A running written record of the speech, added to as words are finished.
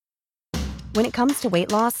When it comes to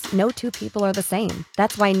weight loss, no two people are the same.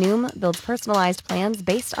 That's why Noom builds personalized plans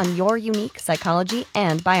based on your unique psychology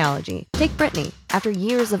and biology. Take Brittany. After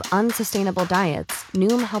years of unsustainable diets,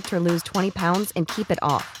 Noom helped her lose 20 pounds and keep it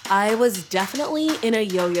off. I was definitely in a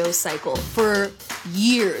yo-yo cycle for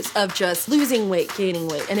years of just losing weight, gaining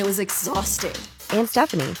weight, and it was exhausting. And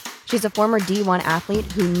Stephanie. She's a former D1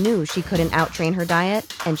 athlete who knew she couldn't outtrain her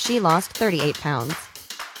diet, and she lost 38 pounds.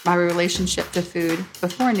 My relationship to food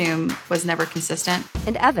before Noom was never consistent.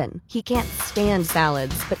 And Evan, he can't stand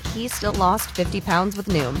salads, but he still lost 50 pounds with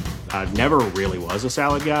Noom. I never really was a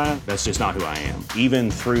salad guy. That's just not who I am. Even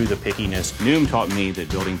through the pickiness, Noom taught me that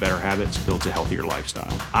building better habits builds a healthier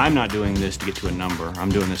lifestyle. I'm not doing this to get to a number. I'm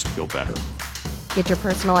doing this to feel better. Get your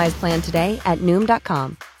personalized plan today at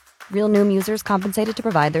Noom.com. Real Noom users compensated to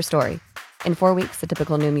provide their story. In 4 weeks, the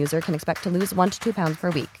typical Noom user can expect to lose 1 to 2 pounds per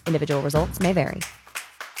week. Individual results may vary.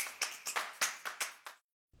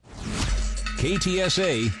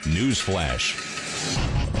 KTSA News Flash.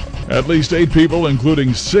 At least 8 people,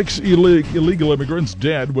 including 6 illegal immigrants,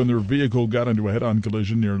 dead when their vehicle got into a head-on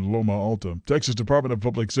collision near Loma Alta. Texas Department of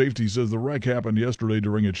Public Safety says the wreck happened yesterday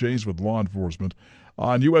during a chase with law enforcement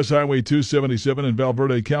on U.S. Highway 277 in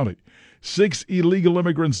Valverde County. 6 illegal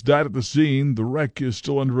immigrants died at the scene. The wreck is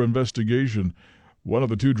still under investigation. One of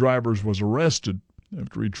the 2 drivers was arrested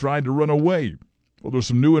after he tried to run away. Well, there's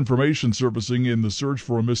some new information surfacing in the search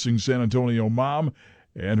for a missing San Antonio mom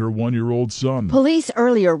and her 1-year-old son. Police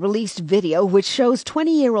earlier released video which shows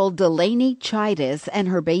 20-year-old Delaney Chidas and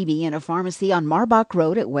her baby in a pharmacy on Marbach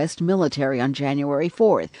Road at West Military on January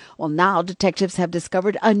 4th. Well, now detectives have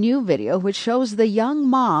discovered a new video which shows the young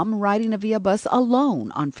mom riding a Via bus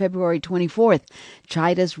alone on February 24th.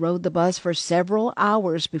 Chidas rode the bus for several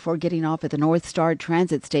hours before getting off at the North Star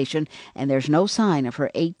Transit Station, and there's no sign of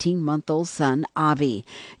her 18-month-old son, Avi.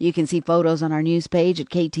 You can see photos on our news page at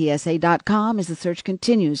ktsa.com as the search continues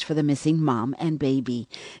for the missing mom and baby.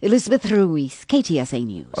 Elizabeth Ruiz, KTSA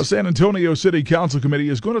News. A San Antonio City Council committee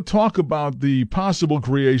is going to talk about the possible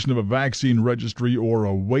creation of a vaccine registry or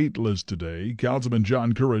a wait list today. Councilman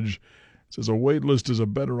John Courage says a wait list is a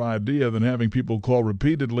better idea than having people call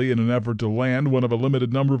repeatedly in an effort to land one of a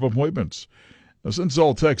limited number of appointments. Now, since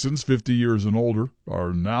all Texans 50 years and older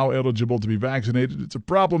are now eligible to be vaccinated, it's a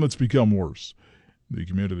problem that's become worse. The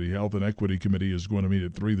Community Health and Equity Committee is going to meet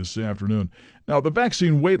at 3 this afternoon. Now, the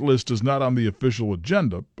vaccine wait list is not on the official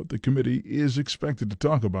agenda, but the committee is expected to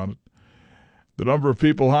talk about it. The number of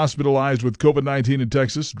people hospitalized with COVID-19 in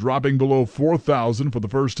Texas dropping below 4,000 for the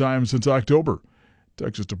first time since October.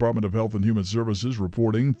 Texas Department of Health and Human Services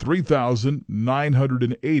reporting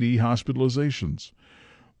 3,980 hospitalizations.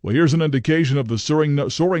 Well, here's an indication of the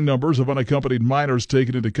soaring numbers of unaccompanied minors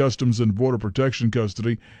taken into Customs and Border Protection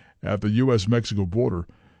custody at the U.S.-Mexico border.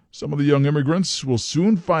 Some of the young immigrants will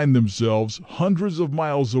soon find themselves hundreds of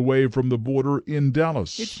miles away from the border in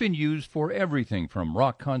Dallas. It's been used for everything from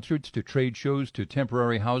rock concerts to trade shows to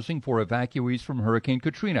temporary housing for evacuees from Hurricane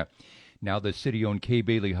Katrina. Now the city-owned Kay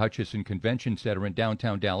Bailey Hutchison Convention Center in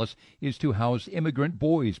downtown Dallas is to house immigrant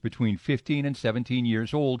boys between 15 and 17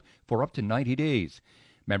 years old for up to 90 days.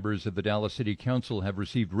 Members of the Dallas City Council have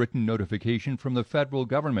received written notification from the federal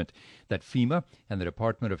government that FEMA and the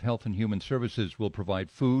Department of Health and Human Services will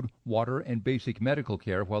provide food, water, and basic medical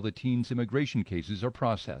care while the teens' immigration cases are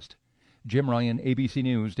processed. Jim Ryan, ABC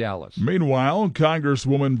News, Dallas. Meanwhile,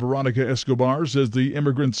 Congresswoman Veronica Escobar says the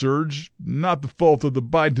immigrant surge, not the fault of the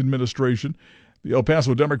Biden administration. The El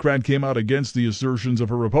Paso Democrat came out against the assertions of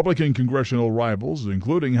her Republican congressional rivals,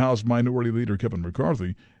 including House Minority Leader Kevin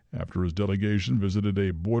McCarthy, after his delegation visited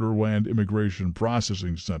a borderland immigration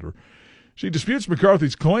processing center. She disputes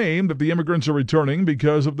McCarthy's claim that the immigrants are returning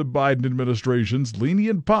because of the Biden administration's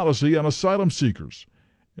lenient policy on asylum seekers.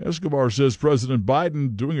 Escobar says President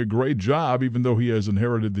Biden doing a great job, even though he has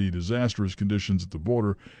inherited the disastrous conditions at the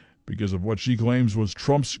border because of what she claims was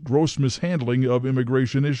Trump's gross mishandling of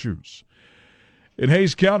immigration issues. In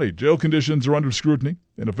Hays County, jail conditions are under scrutiny.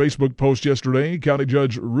 In a Facebook post yesterday, County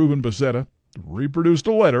Judge Ruben Becerra reproduced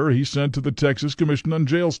a letter he sent to the Texas Commission on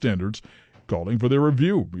Jail Standards calling for their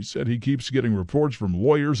review. He said he keeps getting reports from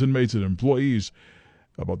lawyers, inmates, and employees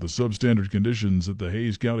about the substandard conditions at the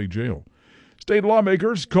Hays County Jail. State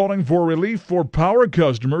lawmakers calling for relief for power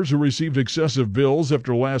customers who received excessive bills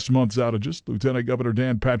after last month's outages. Lieutenant Governor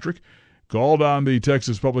Dan Patrick called on the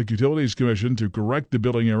Texas Public Utilities Commission to correct the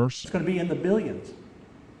billing errors. It's going to be in the billions,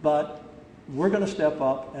 but we're going to step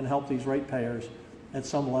up and help these ratepayers at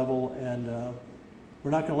some level, and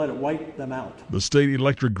we're not going to let it wipe them out. The state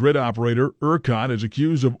electric grid operator, ERCOT, is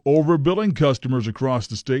accused of overbilling customers across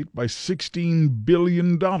the state by $16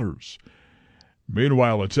 billion.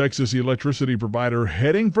 Meanwhile, a Texas electricity provider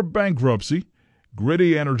heading for bankruptcy,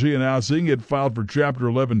 Griddy Energy, announcing it filed for Chapter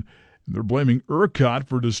 11. They're blaming ERCOT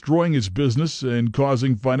for destroying its business and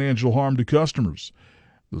causing financial harm to customers.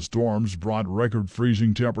 The storms brought record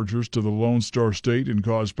freezing temperatures to the Lone Star State and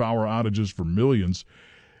caused power outages for millions.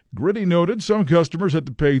 Griddy noted some customers had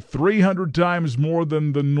to pay 300 times more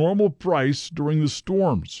than the normal price during the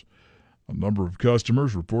storms. A number of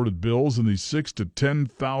customers reported bills in the $6,000 to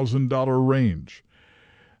 $10,000 range.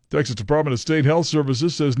 Texas Department of State Health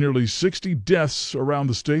Services says nearly 60 deaths around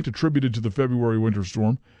the state attributed to the February winter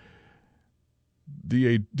storm.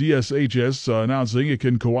 The DSHS announcing it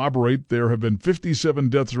can corroborate there have been 57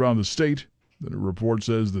 deaths around the state. The report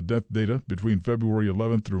says the death data between February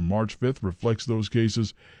 11th through March 5th reflects those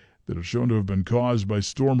cases that are shown to have been caused by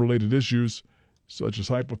storm-related issues such as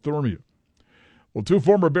hypothermia. Well, 2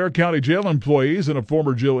 former Bexar County Jail employees and a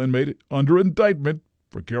former jail inmate under indictment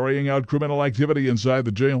for carrying out criminal activity inside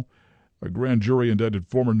the jail. A grand jury indicted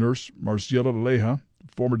former nurse Marciela Leja,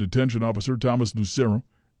 former detention officer Thomas Lucero,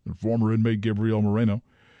 and former inmate Gabriel Moreno.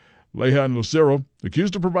 Leja and Lucero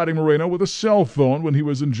accused of providing Moreno with a cell phone when he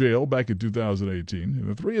was in jail back in 2018, and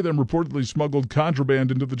the 3 of them reportedly smuggled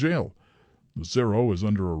contraband into the jail. Lucero is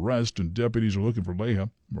under arrest, and deputies are looking for Leja.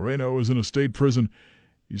 Moreno is in a state prison.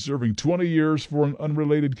 He's serving 20 years for an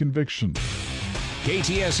unrelated conviction.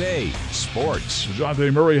 KTSA Sports.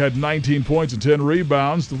 DeJounte Murray had 19 points and 10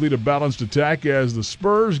 rebounds to lead a balanced attack as the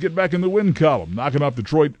Spurs get back in the win column, knocking off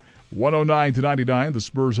Detroit 109-99. The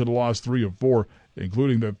Spurs had lost 3 of 4,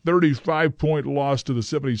 including the 35-point loss to the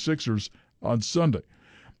 76ers on Sunday.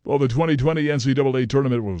 Well, the 2020 NCAA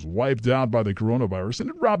tournament was wiped out by the coronavirus, and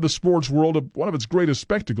it robbed the sports world of one of its greatest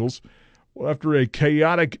spectacles. Well, after a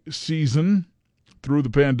chaotic season through the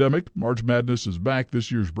pandemic, March Madness is back.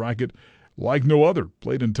 This year's bracket, like no other,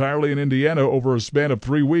 played entirely in Indiana over a span of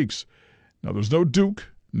 3 weeks. Now, there's no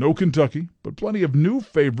Duke, no Kentucky, but plenty of new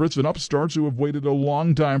favorites and upstarts who have waited a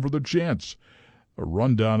long time for their chance. A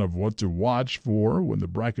rundown of what to watch for when the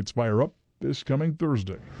brackets fire up this coming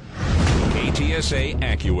Thursday. KTSA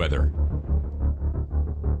AccuWeather.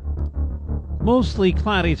 Mostly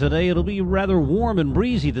cloudy today. It'll be rather warm and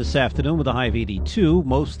breezy this afternoon with a high of 82.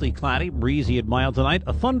 Mostly cloudy, breezy and mild tonight.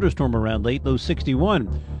 A thunderstorm around late, low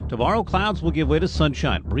 61. Tomorrow, clouds will give way to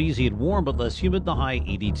sunshine. Breezy and warm, but less humid, the high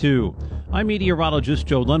 82. I'm meteorologist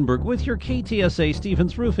Joe Lundberg with your KTSA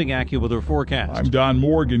Stevens Roofing AccuWeather forecast. I'm Don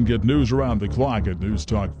Morgan. Get news around the clock at News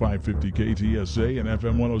Talk 550 KTSA and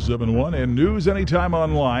FM 107.1 and news anytime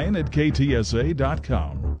online at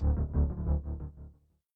KTSA.com.